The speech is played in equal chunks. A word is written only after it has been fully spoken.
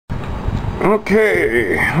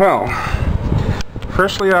Okay, well,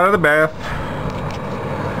 freshly out of the bath.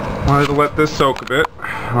 Wanted to let this soak a bit.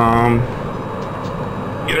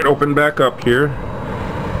 Get it opened back up here.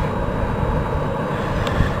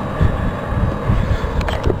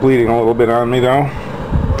 It's bleeding a little bit on me though.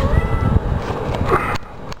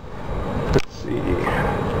 Let's see.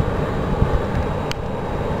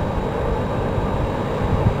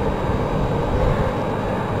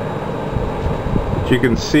 As you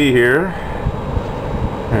can see here,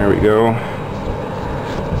 there we go.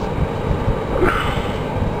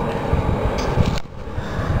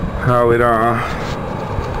 How it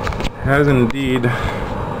has indeed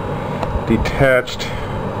detached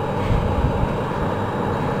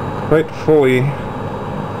quite fully.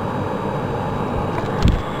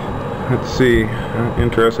 Let's see, I'm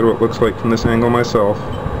interested what it looks like from this angle myself.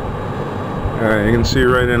 You can see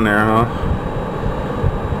right in there, huh?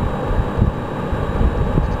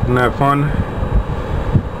 Isn't that fun?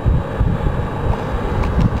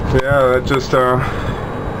 Yeah, that just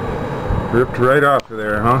ripped right off of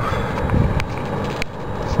there, huh?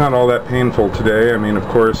 It's not all that painful today. I mean, of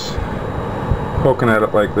course, poking at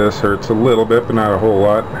it like this hurts a little bit, but not a whole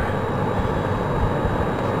lot.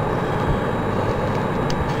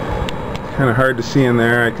 Kind of hard to see in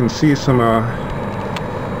there. I can see some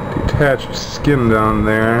detached skin down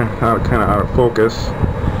there, kind of out of focus,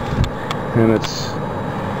 and it's,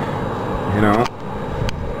 you know,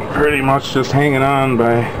 pretty much just hanging on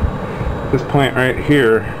by this point right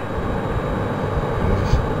here.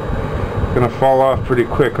 It's gonna fall off pretty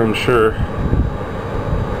quick, I'm sure.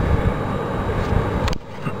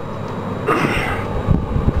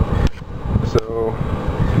 So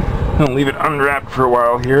I'm gonna leave it unwrapped for a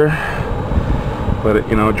while here, let it,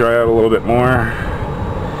 you know, dry out a little bit more.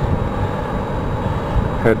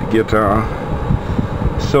 Had to get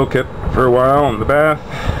soak it for a while in the bath.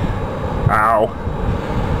 Ow.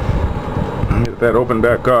 Get that opened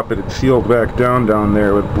back up. It had sealed back down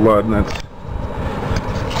there with blood, and that's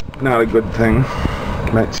not a good thing.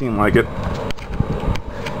 Might seem like it.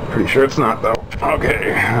 Pretty sure it's not though.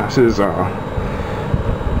 Okay, this is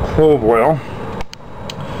clove oil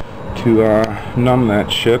to numb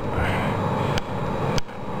that shit.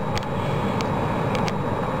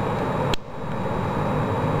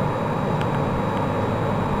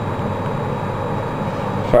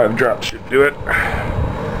 Five drops should do it.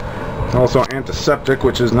 Also antiseptic,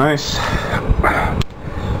 which is nice.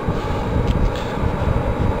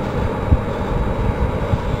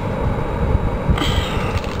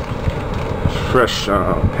 Fresh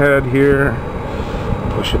head here.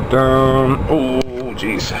 Push it down. Oh,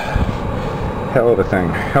 jeez. Hell of a thing.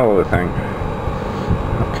 Hell of a thing.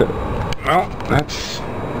 Okay. Well, that's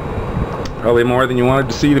probably more than you wanted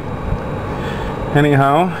to see.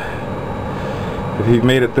 Anyhow, if you've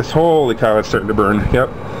made it this, holy cow, it's starting to burn. Yep.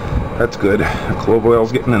 That's good. The clove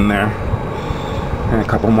oil's getting in there. And a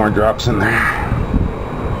couple more drops in there.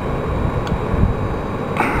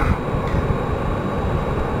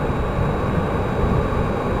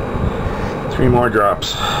 Three more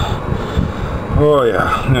drops. Oh yeah,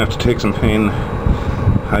 I'm gonna have to take some pain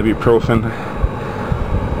ibuprofen.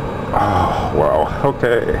 Oh wow,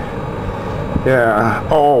 okay. Yeah,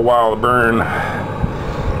 oh wow, the burn.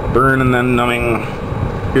 Burn and then numbing.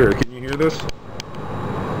 Here, can you hear this?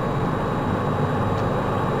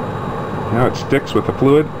 Now it sticks with the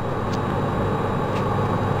fluid.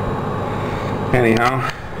 Anyhow,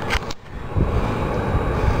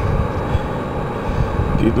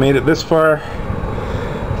 if you've made it this far,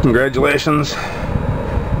 congratulations.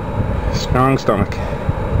 Strong stomach.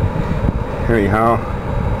 Anyhow,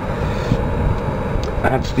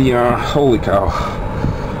 that's the holy cow,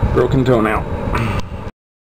 broken toenail.